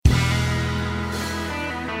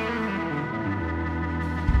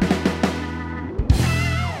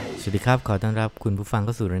สวัสดีครับขอต้อนรับคุณผู้ฟังเ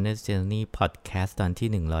ข้าสู่ Runner's Journey Podcast ตอนที่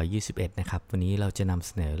121นะครับวันนี้เราจะนำเ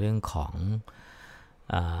สนอเรื่องของ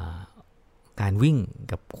การวิ่ง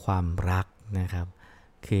กับความรักนะครับ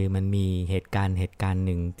คือมันมีเหตุการณ์ห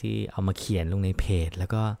นึ่งที่เอามาเขียนลงในเพจแล้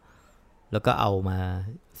วก็เอามา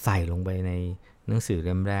ใส่ลงไปในหนังสือเ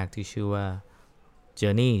ล่มแรกที่ชื่อว่า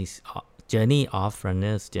Journey of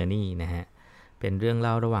Runner's Journey นะฮะเป็นเรื่องเ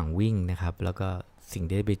ล่าระหว่างวิ่งนะครับแล้วก็สิ่ง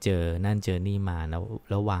ที่ได้ไปเจอนั่นเจอร์นี่มาแล้ว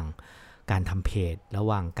ระหว่างการทำเพจระห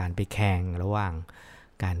ว่างการไปแข่งระหว่าง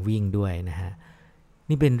การวิ่งด้วยนะฮะ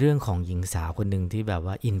นี่เป็นเรื่องของหญิงสาวคนหนึ่งที่แบบ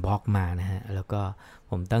ว่าอินบ็อกซ์มานะฮะแล้วก็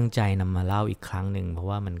ผมตั้งใจนำมาเล่าอีกครั้งหนึ่งเพราะ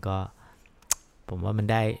ว่ามันก็ผมว่ามัน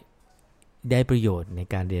ได้ประโยชน์ใน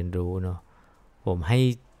การเรียนรู้เนาะผมให้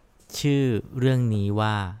ชื่อเรื่องนี้ว่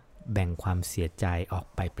าแบ่งความเสียใจออก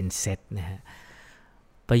ไปเป็นเซตนะฮะ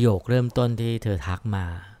ประโยคเริ่มต้นที่เธอทักมา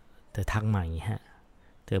อย่างนี้ฮะ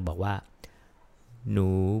เธอบอกว่าหนู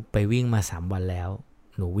ไปวิ่งมา3 วันแล้ว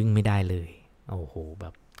หนูวิ่งไม่ได้เลยโอ้โหแบ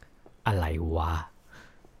บอะไรวะ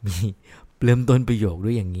มีเริ่มต้นประโยคด้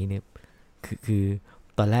วยอย่างนี้เนี่ยคือ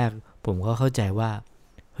ตอนแรกผมก็เข้าใจว่า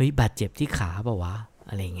เฮ้ยบาดเจ็บที่ขาเปล่าวะ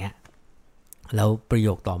อะไรเงี้ยแล้วประโย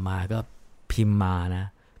คต่อมาก็พิมพ์ม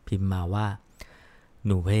าว่าห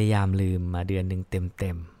นูพยายามลืมมาเดือนนึงเ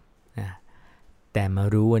ต็มนะแต่มา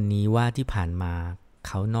รู้วันนี้ว่าที่ผ่านมาเ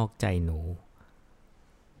ขานอกใจหนู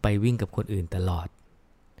ไปวิ่งกับคนอื่นตลอด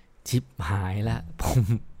ชิบหายละ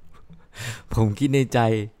ผมคิดในใจ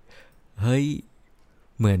เฮ้ย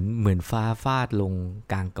เหมือนฟ้าฟาดลง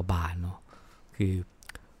กลางกระบาลเนาะคือ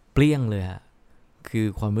เปรี้ยงเลยอะคือ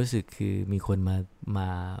ความรู้สึกคือมีคน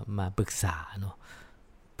มาปรึกษาเนาะ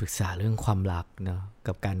ปรึกษาเรื่องความรักเนาะ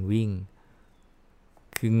กับการวิ่ง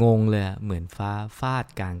คืองงเลยอะเหมือนฟ้าฟาด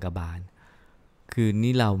กลางกระบาลคือ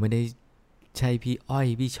นี่เราไม่ได้ใช่พี่อ้อย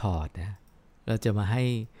พี่ชอดนะเราจะมาให้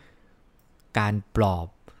การปลอบ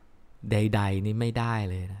ใดๆนี่ไม่ได้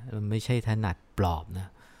เลยนะมันไม่ใช่ถนัดปลอบนะ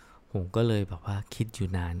ผมก็เลยแบบว่าคิดอยู่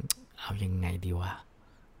นานเอายังไงดีวะ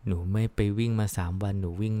หนูไม่ไปวิ่งมา3 วันหนู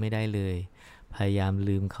วิ่งไม่ได้เลยพยายาม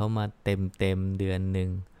ลืมเขามาเต็มเดือนนึง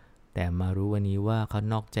แต่มารู้วันนี้ว่าเขา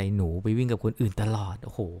นอกใจหนูไปวิ่งกับคนอื่นตลอดโ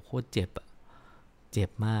อ้โหโคตรเจ็บอะเจ็บ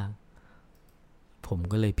มากผม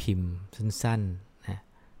ก็เลยพิมพ์สั้นๆนะ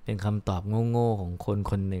เป็นคำตอบโง่ๆของ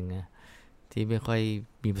คนหนึ่งนะที่ไม่ค่อย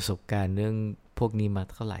มีประสบการณ์เรื่องพวกนี้มา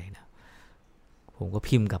เท่าไหร่นะผมก็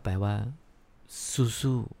พิมพ์กลับไปว่า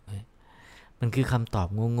สู้ๆมันคือคำตอบ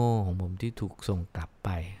โง่ๆของผมที่ถูกส่งกลับไป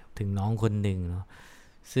ถึงน้องคนหนึ่งเนาะ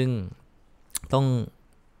ซึ่งต้อง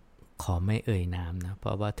ขอไม่เอ่ยนามนะเพร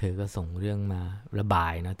าะว่าเธอก็ส่งเรื่องมาระบา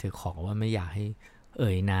ยนะเธอขอว่าไม่อยากให้เ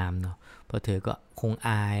อ่ยนามเนาะเพราะเธอก็คงอ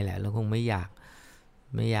ายแหละแล้วคงไม่อยา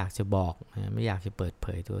กจะบอกนะไม่อยากจะเปิดเผ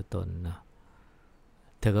ยตัวตนเนาะ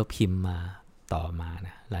เธอก็พิมพ์มาต่อมาน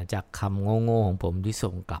ะหลังจากคำโง่ๆของผมที่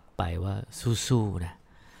ส่งกลับไปว่าสู้ๆนะ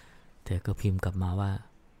เธอก็พิมพ์กลับมาว่า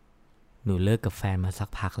หนูเลิกกับแฟนมาสัก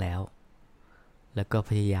พักแล้วก็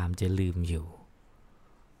พยายามจะลืมอยู่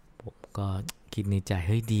ผมก็คิดในใจเ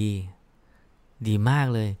ฮ้ยดีมาก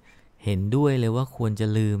เลยเห็นด้วยเลยว่าควรจะ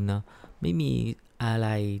ลืมเนาะไม่มีอะไร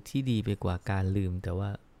ที่ดีไปกว่าการลืมแต่ว่า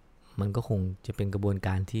มันก็คงจะเป็นกระบวนก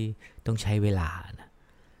ารที่ต้องใช้เวลานะ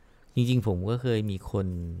จริงๆผมก็เคยมีคน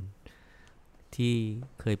ที่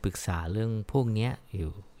เคยปรึกษาเรื่องพวกเนี้ย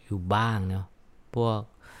อยู่บ้างเนาะพวก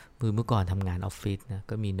เมื่อก่อนทำงานออฟฟิศนะ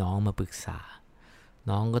ก็มีน้องมาปรึกษา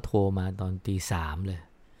น้องก็โทรมาตอนตี 3เลย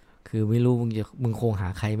คือไม่รู้มึงคงหา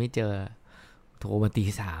ใครไม่เจอโทรมาตี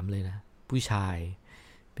 3เลยนะผู้ชาย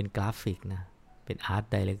เป็นกราฟิกนะเป็นอาร์ต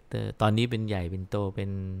ไดเรคเตอร์ตอนนี้เป็นใหญ่เป็นโตเป็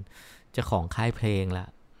นเจ้าของค่ายเพลงละ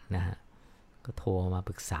นะฮะก็โทรมาป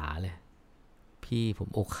รึกษาเลยพี่ผม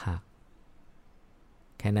อกหัก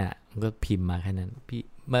แค่นั้นมันก็พิมพ์มาแค่นั้นพี่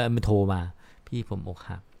มันโทรมาพี่ผมอก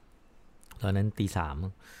หักตอนนั้นตี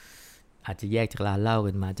 3อาจจะแยกจากร้านเหล้า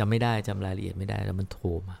กันมาจำไม่ได้จำรายละเอียดไม่ได้แล้วมันโทร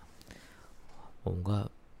มาผมก็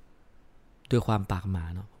ด้วยความปากหมา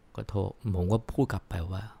เนาะก็โทรผมก็พูดกลับไป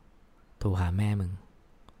ว่าโทรหาแม่มึง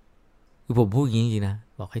คือผมพูดอย่างนี้จริงๆนะ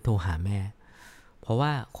บอกให้โทรหาแม่เพราะว่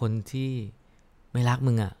าคนที่ไม่รัก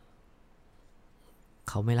มึงอ่ะ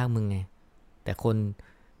เขาไม่รักมึงไงแ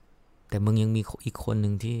ต่มึงยังมีอีกคนห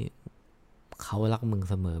นึ่งที่เขารักมึง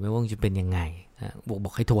เสมอไม่ว่ามึงจะเป็นยังไงบ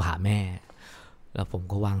อกให้โทรหาแม่แล้วผม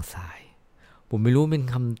ก็วางสายผมไม่รู้เป็น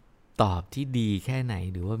คำตอบที่ดีแค่ไหน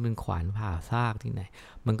หรือว่าเป็นขวานผ่าซากที่ไหน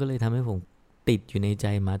มันก็เลยทำให้ผมติดอยู่ในใจ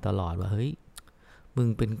มาตลอดว่าเฮ้ยมึง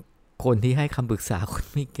เป็นคนที่ให้คำปรึกษาคน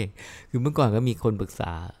ไม่เก่งคือเมื่อก่อนก็มีคนปรึกษ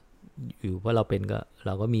าอยู่เพราะเรา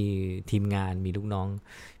ก็มีทีมงานมีลูกน้อง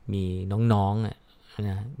มีน้องๆ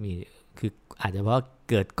นะมีคืออาจจะเพราะ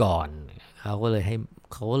เกิดก่อนเขาก็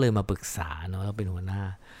เลยมาปรึกษาเนาะเราเป็นหัวหน้า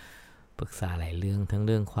ปรึกษาหลายเรื่องทั้งเ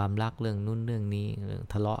รื่องความรักเรื่องนู้นเรื่องนี้เรื่อง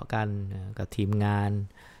ทะเลาะกันกับทีมงาน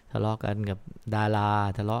ทะเลาะกันกับดารา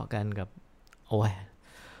ทะเลาะกันกับโอ้ย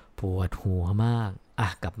ปวดหัวมาก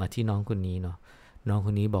กลับมาที่น้องคนนี้เนาะน้องค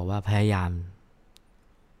นนี้บอกว่าพยายาม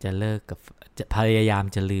จะเลิกกับพยายาม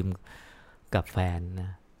จะลืมกับแฟนน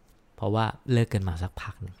ะเพราะว่าเลิกกันมาสัก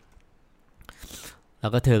พักนึงแล้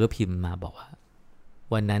วก็เธอก็พิมพ์มาบอกว่า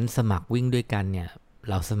วันนั้นสมัครวิ่งด้วยกันเนี่ย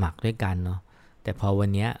เราสมัครด้วยกันเนาะแต่พอวัน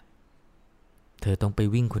เนี้ยเธอต้องไป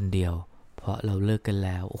วิ่งคนเดียวเพราะเราเลิกกันแ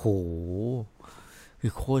ล้วโอ้โหคื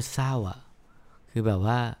อโคตรเศร้าอ่ะคือแบบ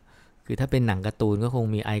ว่าคือถ้าเป็นหนังการ์ตูนก็คง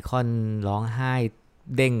มีไอคอนร้องไห้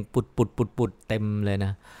เด้งปุดเต็มเลยน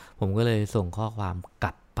ะผมก็เลยส่งข้อความก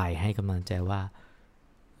ลับไปให้กำลังใจว่า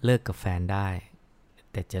เลิกกับแฟนได้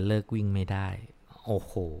แต่จะเลิกวิ่งไม่ได้โอ้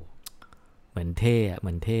โหเหมือนเท่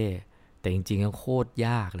แต่จริงๆก็โคตรย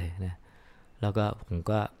ากเลยนะแล้วก็ผม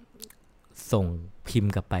ก็ส่งพิม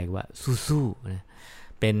พ์กลับไปว่าสู้ๆนะ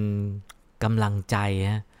เป็นกำลังใจ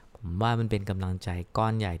นะผมว่ามันเป็นกำลังใจก้อ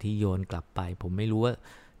นใหญ่ที่โยนกลับไปผมไม่รู้ว่า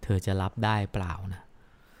เธอจะรับได้เปล่านะ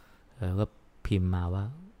ก็พิมพ์มาว่า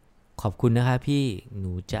ขอบคุณนะคะพี่ห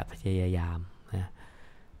นูจะพยายามนะ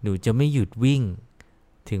หนูจะไม่หยุดวิ่ง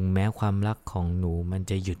ถึงแม้ความรักของหนูมัน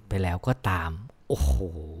จะหยุดไปแล้วก็ตามโอ้โห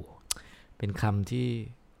เป็นคำที่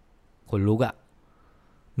ขนลุกอะ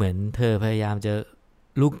เหมือนเธอพยายามจะ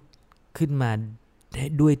ลุกขึ้นมา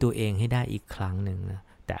ด้วยตัวเองให้ได้อีกครั้งหนึ่งนะ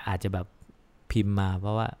แต่อาจจะแบบพิมพ์มาเพร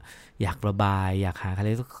าะว่าอยากระบายอยากหาใ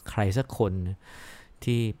ครสักคน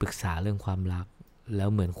ที่ปรึกษาเรื่องความรักแล้ว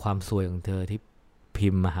เหมือนความซวยของเธอที่พิ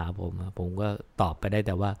มพ์มาหาผมก็ตอบไปได้แ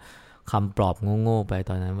ต่ว่าคำปลอบโง่ๆไป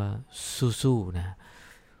ตอนนั้นว่าสู้ๆนะ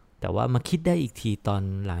แต่ว่ามาคิดได้อีกทีตอน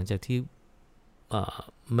หลังจากที่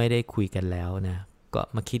ไม่ได้คุยกันแล้วนะก็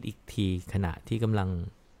มาคิดอีกทีขณะที่กำลัง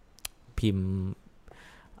พิมพ์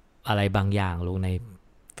อะไรบางอย่างลงใน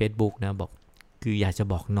Facebook นะบอกคืออยากจะ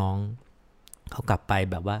บอกน้องเขากลับไป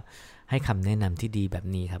แบบว่าให้คำแนะนำที่ดีแบบ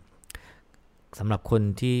นี้ครับสำหรับคน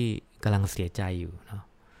ที่กำลังเสียใจอยู่เนาะ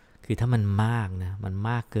คือถ้ามันมากนะมันม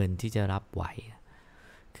ากเกินที่จะรับไหว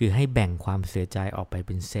คือให้แบ่งความเสียใจออกไปเ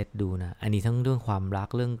ป็นเซตดูนะอันนี้ทั้งเรื่องความรัก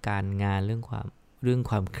เรื่องการงานเรื่องค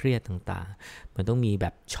วามเครียดต่างๆมันต้องมีแบ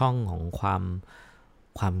บช่องของคว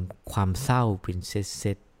ามเศร้าเป็นเซ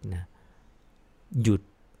ตนะหยุด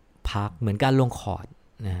พักเหมือนการลงคอร์ด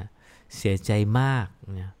นะเสียใจมาก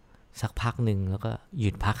นะสักพักหนึ่งแล้วก็หยุ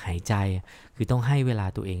ดพักหายใจคือต้องให้เวลา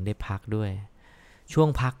ตัวเองได้พักด้วยช่วง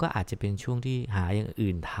พักก็อาจจะเป็นช่วงที่หาอย่าง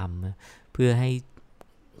อื่นทำเพื่อให้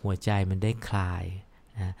หัวใจมันได้คลาย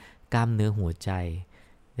นะกล้ามเนื้อหัวใจ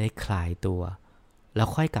ได้คลายตัวแล้ว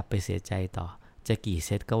ค่อยกลับไปเสียใจต่อจะกี่เซ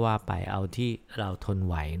ตก็ว่าไปเอาที่เราทนไ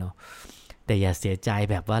หวเนาะแต่อย่าเสียใจ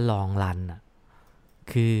แบบว่าลองรันอ่ะ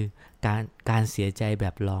คือการเสียใจแบ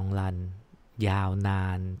บลองรันยาวนา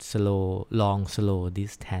นslow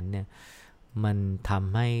distance เนี่ยมันท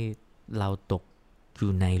ำให้เราตกอ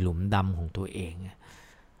ยู่ในหลุมดำของตัวเอง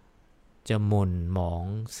จะหม่นหมอง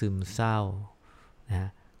ซึมเศร้านะ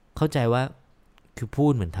เข้าใจว่าคือพู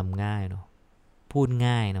ดเหมือนทำง่ายเนาะพูด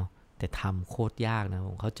ง่ายเนาะแต่ทำโคตรยากนะผ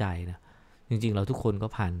มเข้าใจนะจริงๆเราทุกคนก็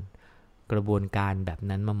ผ่านกระบวนการแบบ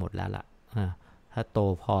นั้นมาหมดแล้วล่ะถ้าโต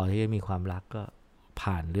พอที่จะมีความรักก็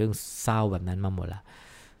ผ่านเรื่องเศร้าแบบนั้นมาหมดละ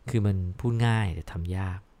คือมันพูดง่ายแต่ทำย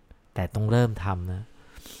ากแต่ต้องเริ่มทำนะ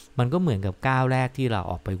มันก็เหมือนกับก้าวแรกที่เรา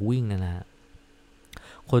ออกไปวิ่งนะ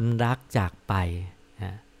คนรักจากไปน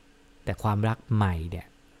ะแต่ความรักใหม่เนี่ย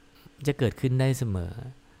จะเกิดขึ้นได้เสมอ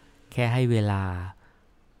แค่ให้เวลา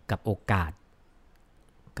กับโอกาส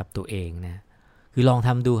กับตัวเองนะคือลองท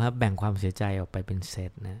ำดูครับแบ่งความเสียใจออกไปเป็นเซ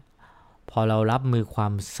ตนะพอเรารับมือควา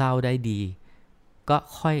มเศร้าได้ดีก็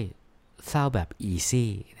ค่อยเศร้าแบบ easy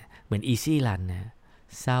นะเหมือน easy run นะ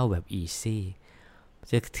เศร้าแบบ easy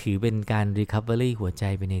จะถือเป็นการ recovery หัวใจ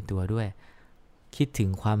ไปในตัวด้วยคิดถึง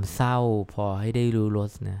ความเศร้าพอให้ได้รู้ร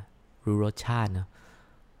สนะรู้รสชาตินะ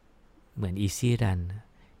เหมือน easy run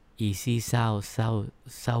easy เศ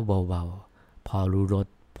ร้าเบาๆพอรู้รส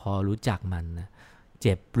พอรู้จักมันนะเ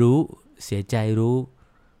จ็บรู้เสียใจรู้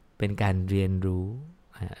เป็นการเรียน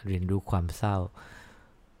รู้ความเศร้า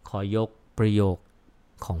ขอยกประโยค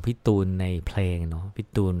ของพี่ตูนในเพลงเนาะพี่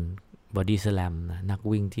ตูนบอดี้สแลมนะนัก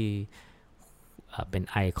วิ่งที่เป็น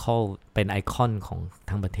ไอคอนของ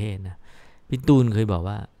ทั้งประเทศนะพี่ตูนเคยบอก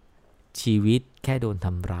ว่าชีวิตแค่โดนท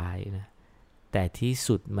ำร้ายนะแต่ที่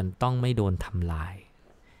สุดมันต้องไม่โดนทำลาย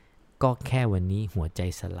ก็แค่วันนี้หัวใจ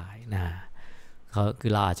สลายนะคื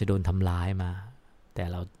อเราอาจจะโดนทำร้ายมาแต่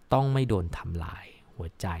เราต้องไม่โดนทำลายหัว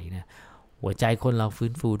ใจนะหัวใจคนเราฟื้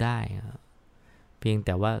นฟูได้เพียงแ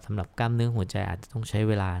ต่ว่าสำหรับกล้ามเนื้อหัวใจอาจจะต้องใช้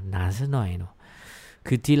เวลานานสักหน่อยเนาะ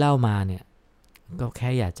คือที่เล่ามาเนี่ยก็แค่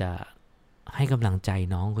อยากจะ ให้กำลังใจ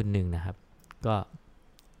น้องคนหนึ่งนะครับก็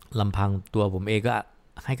ลำพังตัวผมเองก็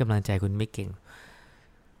ให้กำลังใจคุณไม่เก่ง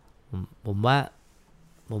ผม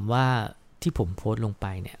ว่าที่ผมโพสต์ลงไป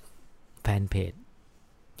เนี่ยแฟนเพจ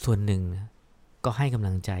ส่วนหนึ่งก็ให้กำ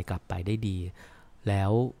ลังใจกลับไปได้ดีแล้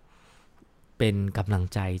วเป็นกำลัง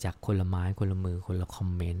ใจจากคนละไม้คนละมือคนละคอม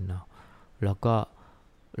เมนต์เนาะแล้ว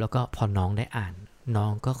ก็พอน้องได้อ่านน้อ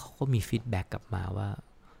งก็เขาก็มีฟีดแบ็กกลับมาว่า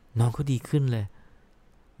น้องเขาดีขึ้นเลย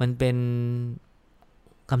มันเป็น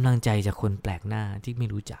กำลังใจจากคนแปลกหน้าที่ไม่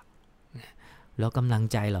รู้จักแล้วกำลัง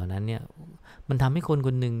ใจเหล่านั้นเนี่ยมันทำให้คนค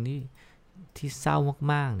นหนึ่งที่เศร้า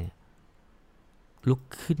มากๆเนี่ยลุก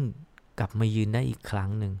ขึ้นกลับมายืนได้อีกครั้ง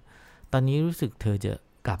หนึ่งตอนนี้รู้สึกเธอจะ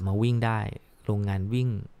กลับมาวิ่งได้ลงงานวิ่ง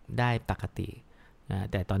ได้ปกตินะ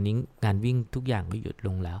แต่ตอนนี้งานวิ่งทุกอย่างก็หยุดล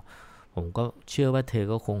งแล้วผมก็เชื่อว่าเธอ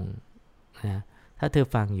ก็คงนะถ้าเธอ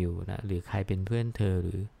ฟังอยู่นะหรือใครเป็นเพื่อนเธอห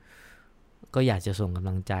รือก็อยากจะส่งกำ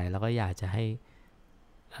ลังใจแล้วก็อยากจะให้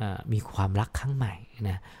มีความรักครั้งใหม่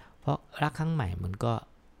นะเพราะรักครั้งใหม่มัน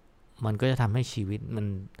ก็จะทำให้ชีวิต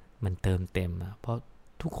มันเติมเต็มเพราะ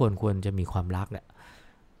ทุกคนควรจะมีความรักแหละ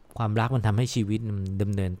ความรักมันทำให้ชีวิตมันด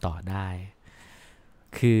ำเนินต่อได้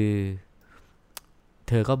คือ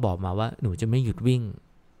เธอก็บอกมาว่าหนูจะไม่หยุดวิ่ง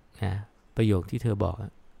นะประโยคที่เธอบอก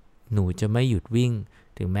หนูจะไม่หยุดวิ่ง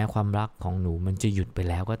ถึงแม้ความรักของหนูมันจะหยุดไป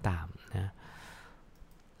แล้วก็ตามนะ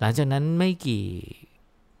หลังจากนั้นไม่กี่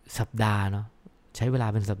สัปดาห์เนาะใช้เวลา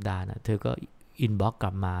เป็นสัปดาห์นะเธอก็อินบ็อกซ์ก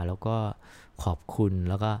ลับมาแล้วก็ขอบคุณ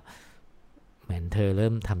แล้วก็เหมือนเธอเริ่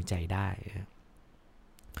มทำใจได้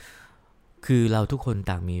คือเราทุกคน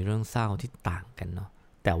ต่างมีเรื่องเศร้าที่ต่างกันเนาะ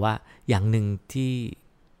แต่ว่าอย่างหนึ่ง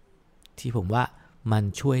ที่ผมว่ามัน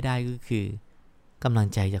ช่วยได้ก็คือกำลัง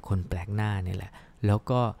ใจจากคนแปลกหน้านี่แหละแล้ว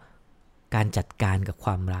ก็การจัดการกับค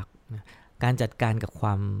วามรักการจัดการกับคว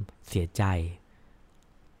ามเสียใจ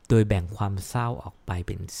โดยแบ่งความเศร้าออกไปเ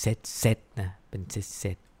ป็นเซตนะเป็นเซ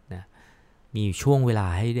ตนะมีช่วงเวลา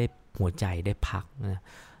ให้ได้หัวใจได้พักนะ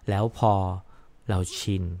แล้วพอเรา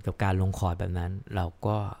ชินกับการลงคอร์ดแบบนั้นเรา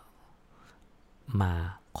ก็มา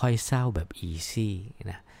ค่อยเศร้าแบบ easy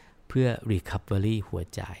นะเพื่อ recovery หัว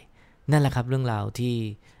ใจนั่นแหละครับเรื่องราวที่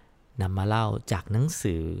นำมาเล่าจากหนัง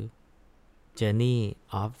สือ Journey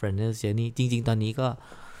of Runner's Journey จริงๆตอนนี้ก็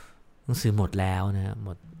หนังสือหมดแล้วนะหม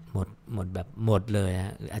ดแบบหมดเลยน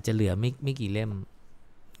ะอาจจะเหลือไม่กี่เล่ม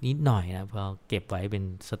นิดหน่อยนะเพราะเก็บไว้เป็น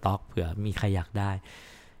สต็อกเผื่อมีใครอยากได้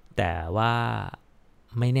แต่ว่า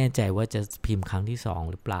ไม่แน่ใจว่าจะพิมพ์ครั้งที่2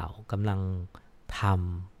หรือเปล่ากำลังทำ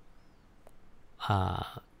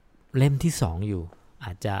เล่มที่2อยู่อ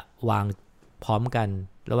าจจะวางพร้อมกัน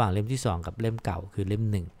ระหว่างเล่มที่2กับเล่มเก่าคือเล่ม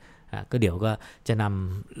1ก็เดี๋ยวก็จะน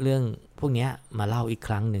ำเรื่องพวกนี้มาเล่าอีกค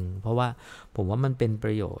รั้งหนึ่งเพราะว่าผมว่ามันเป็นป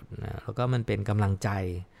ระโยชน์นะแล้วก็มันเป็นกำลังใจ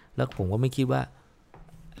แล้วผมก็ไม่คิดว่า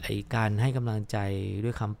ไอ้การให้กำลังใจด้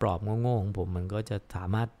วยคำปลอบโง่ๆของผมมันก็จะสา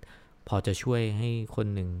มารถพอจะช่วยให้คน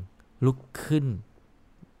หนึ่งลุกขึ้น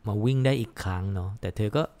มาวิ่งได้อีกครั้งเนาะแต่เธอ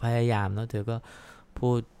ก็พยายามเนาะเธอก็พู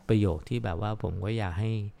ดประโยคที่แบบว่าผมก็อยากใ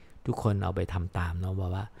ห้ทุกคนเอาไปทำตามเนาะบอ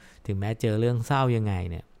กว่าถึงแม้เจอเรื่องเศร้ายังไง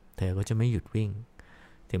เนี่ยเธอก็จะไม่หยุดวิ่ง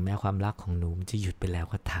ถึงแม้ความรักของหนูมันจะหยุดไปแล้ว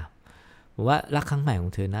ก็ตามผมว่ารักครั้งใหม่ขอ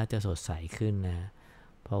งเธอน่าจะสดใสขึ้นนะ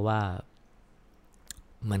เพราะว่า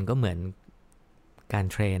มันก็เหมือนการ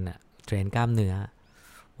เทรนกล้ามเนื้อ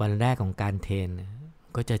วันแรกของการเทรน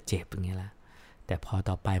ก็จะเจ็บอย่างเงี้ยแหละแต่พอ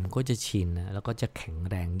ต่อไปมันก็จะชินนะแล้วก็จะแข็ง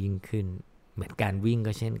แรงยิ่งขึ้นเหมือนการวิ่ง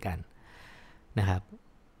ก็เช่นกันนะครับ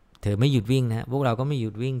เธอไม่หยุดวิ่งนะพวกเราก็ไม่หยุ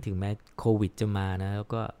ดวิ่งถึงแม้โควิดจะมานะแล้ว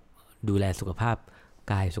ก็ดูแลสุขภาพ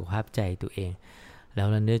กายสุขภาพใจตัวเองแล้ว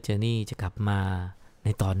Runner Journey จะกลับมาใน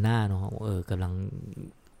ตอนหน้าเนาะกำลัง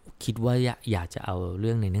คิดว่าอยากจะเอาเ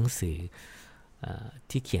รื่องในหนังสือ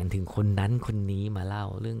ที่เขียนถึงคนนั้นคนนี้มาเล่า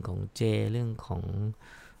เรื่องของเจเรื่องของ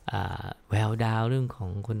แววดาวเรื่องของ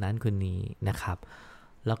คนนั้นคนนี้นะครับ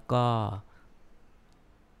แล้วก็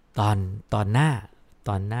ตอนหน้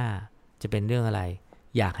าจะเป็นเรื่องอะไร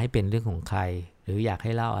อยากให้เป็นเรื่องของใครหรืออยากใ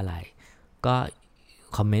ห้เล่าอะไรก็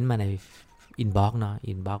คอมเมนต์มาในอินบ็อกซ์เนาะ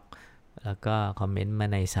อินบ็อกซ์แล้วก็คอมเมนต์มา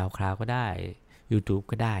ใน SoundCloud ก็ได้ YouTube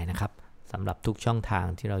ก็ได้นะครับสำหรับทุกช่องทาง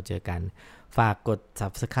ที่เราเจอกันฝากกด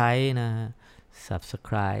Subscribe นะ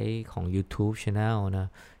Subscribe ของ YouTube Channel นะ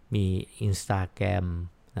มี Instagram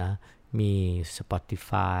นะมี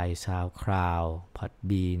Spotify SoundCloud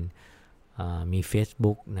Podbean มี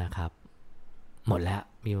Facebook นะครับหมดแล้ว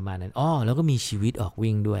มีประมาณนั้นแล้วก็มีชีวิตออก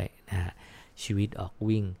วิ่งด้วยนะฮะชีวิตออก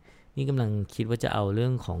วิ่งนี่กำลังคิดว่าจะเอาเรื่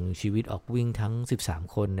องของชีวิตออกวิ่งทั้ง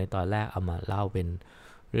13คนในตอนแรกเอามาเล่าเป็น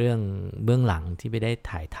เรื่องเบื้องหลังที่ไปได้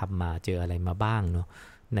ถ่ายทำมาเจออะไรมาบ้างเนาะ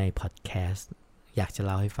ในพอดแคสต์อยากจะเ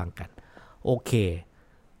ล่าให้ฟังกันโอเค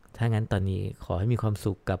ถ้างั้นตอนนี้ขอให้มีความ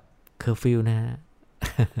สุขกับเคอร์ฟิวนะฮะ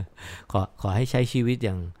ขอให้ใช้ชีวิตอ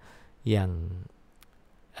ย่าง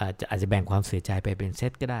อาจจะแบ่งความเสียใจไปเป็นเซ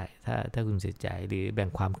ตก็ได้ถ้าคุณเสียใจหรือแบ่ง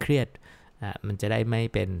ความเครียดมันจะได้ไม่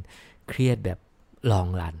เป็นเครียดแบบลอง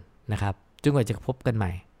รันนะครับจนกว่าจะพบกันให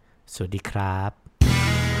ม่สวัสดีครับ